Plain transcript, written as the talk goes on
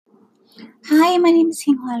Hi, my name is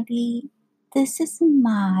Hinghua Li. This is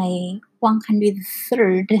my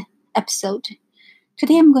 103rd episode.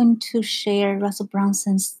 Today I'm going to share Russell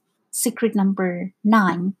Brunson's secret number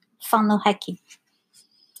 9, funnel hacking.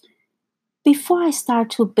 Before I start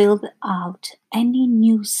to build out any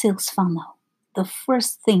new sales funnel, the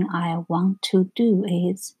first thing I want to do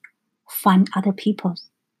is find other people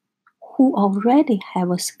who already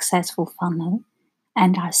have a successful funnel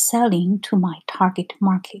and are selling to my target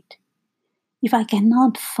market. If I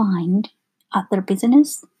cannot find other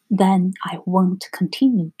business, then I won't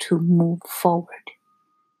continue to move forward.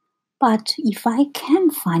 But if I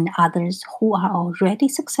can find others who are already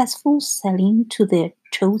successful selling to their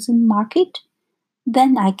chosen market,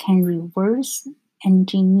 then I can reverse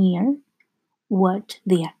engineer what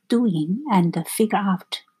they are doing and figure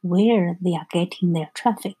out where they are getting their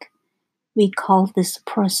traffic. We call this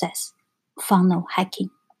process funnel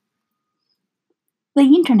hacking. The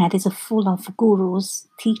internet is full of gurus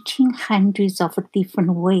teaching hundreds of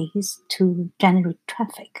different ways to generate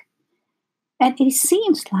traffic. And it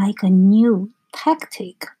seems like a new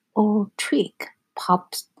tactic or trick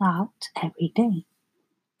pops out every day.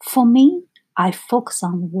 For me, I focus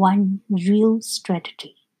on one real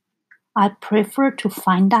strategy. I prefer to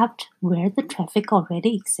find out where the traffic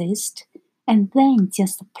already exists and then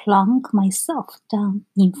just plunk myself down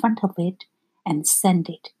in front of it and send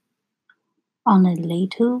it on a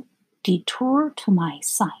little detour to my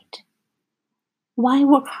site. Why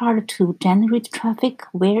work hard to generate traffic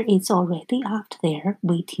where it's already out there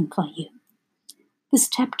waiting for you? This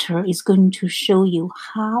chapter is going to show you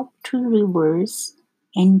how to reverse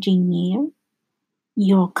engineer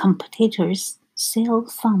your competitors'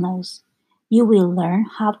 sales funnels. You will learn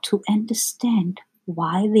how to understand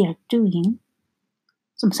what they are doing,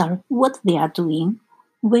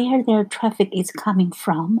 where their traffic is coming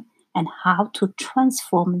from, and how to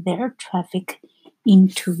transform their traffic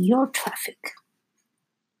into your traffic.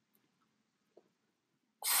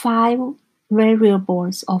 5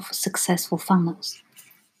 variables of successful funnels.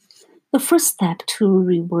 The first step to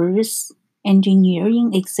reverse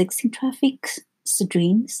engineering existing traffic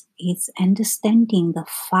streams is understanding the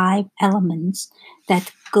 5 elements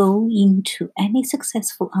that go into any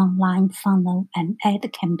successful online funnel and ad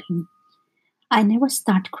campaign. I never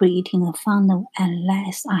start creating a funnel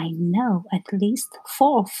unless I know at least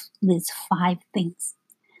 4 of these 5 things.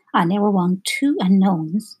 I never want 2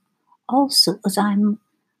 unknowns. Also, as I'm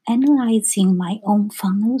analyzing my own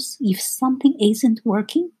funnels, if something isn't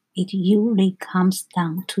working, it usually comes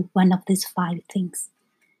down to one of these 5 things.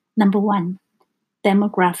 Number 1,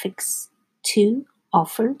 demographics. 2,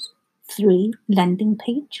 offers. 3, landing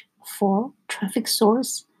page. 4, traffic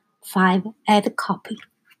source. 5, ad copy.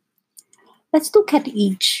 Let's look at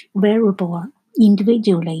each variable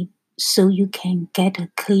individually so you can get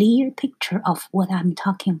a clear picture of what I'm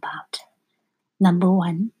talking about. Number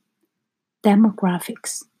 1,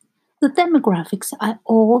 demographics. The demographics are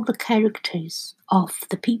all the characters of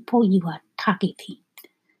the people you are targeting.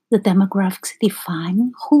 The demographics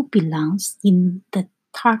define who belongs in the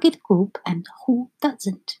target group and who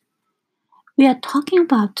doesn't. We are talking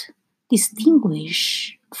about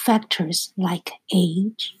distinguished factors like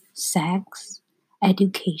age, sex,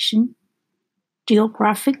 education,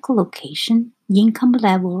 geographic location, income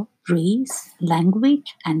level, race,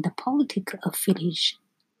 language, and political affiliation.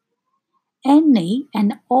 Any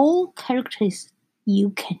and all characters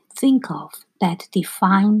you can think of that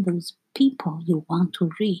define those people you want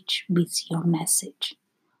to reach with your message.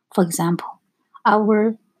 For example,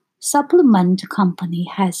 our supplement company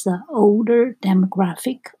has an older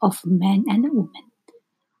demographic of men and women.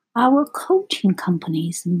 Our coaching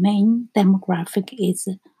company's main demographic is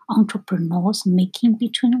entrepreneurs making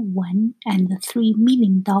between $1 and $3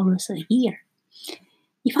 million a year.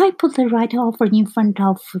 If I put the right offer in front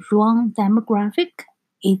of wrong demographic,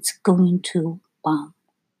 it's going to bomb.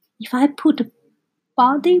 If I put a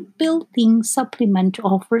bodybuilding supplement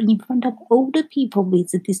offer in front of older people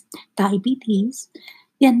with this diabetes,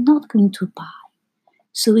 they're not going to buy.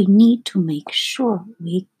 So we need to make sure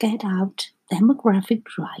we get out demographic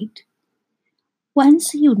right.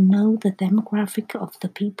 Once you know the demographic of the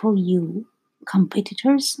people you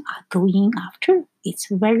competitors are going after, it's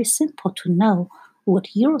very simple to know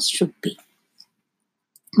what yours should be.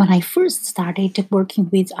 When I first started working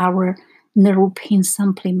with our neuropain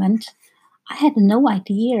supplement, I had no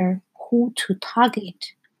idea who to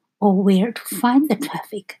target or where to find the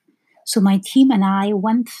traffic. So my team and I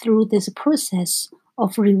went through this process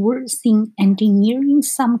of reversing engineering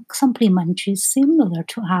some supplementary similar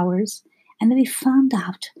to ours, and we found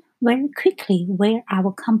out very quickly where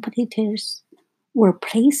our competitors were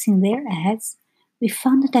placing their ads, we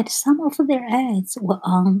found that some of their ads were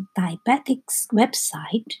on diabetics'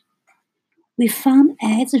 website. We found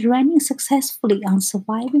ads running successfully on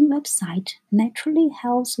surviving website, naturally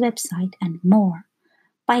health website, and more.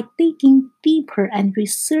 By digging deeper and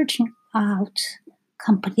researching out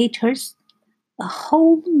competitors, a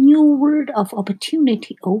whole new world of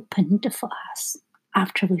opportunity opened for us.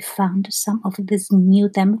 After we found some of these new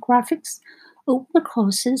demographics over the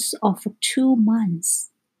courses of 2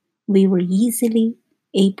 months, we were easily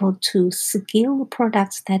able to scale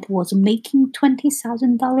products that was making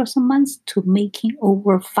 $20,000 a month to making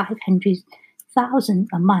over 500,000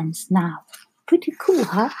 a month now. Pretty cool,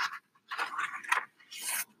 huh?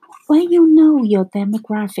 When you know your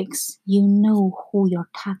demographics, you know who your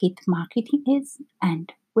target marketing is and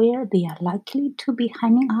where they are likely to be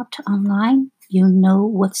hanging out online. You know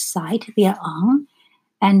what site they are on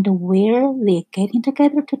and where they're getting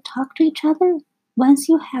together to talk to each other. Once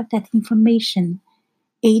you have that information,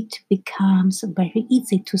 it becomes very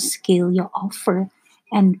easy to scale your offer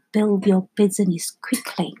and build your business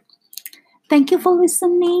quickly. Thank you for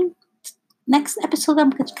listening. Next episode,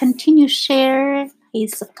 I'm going to continue share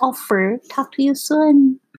his offer. Talk to you soon.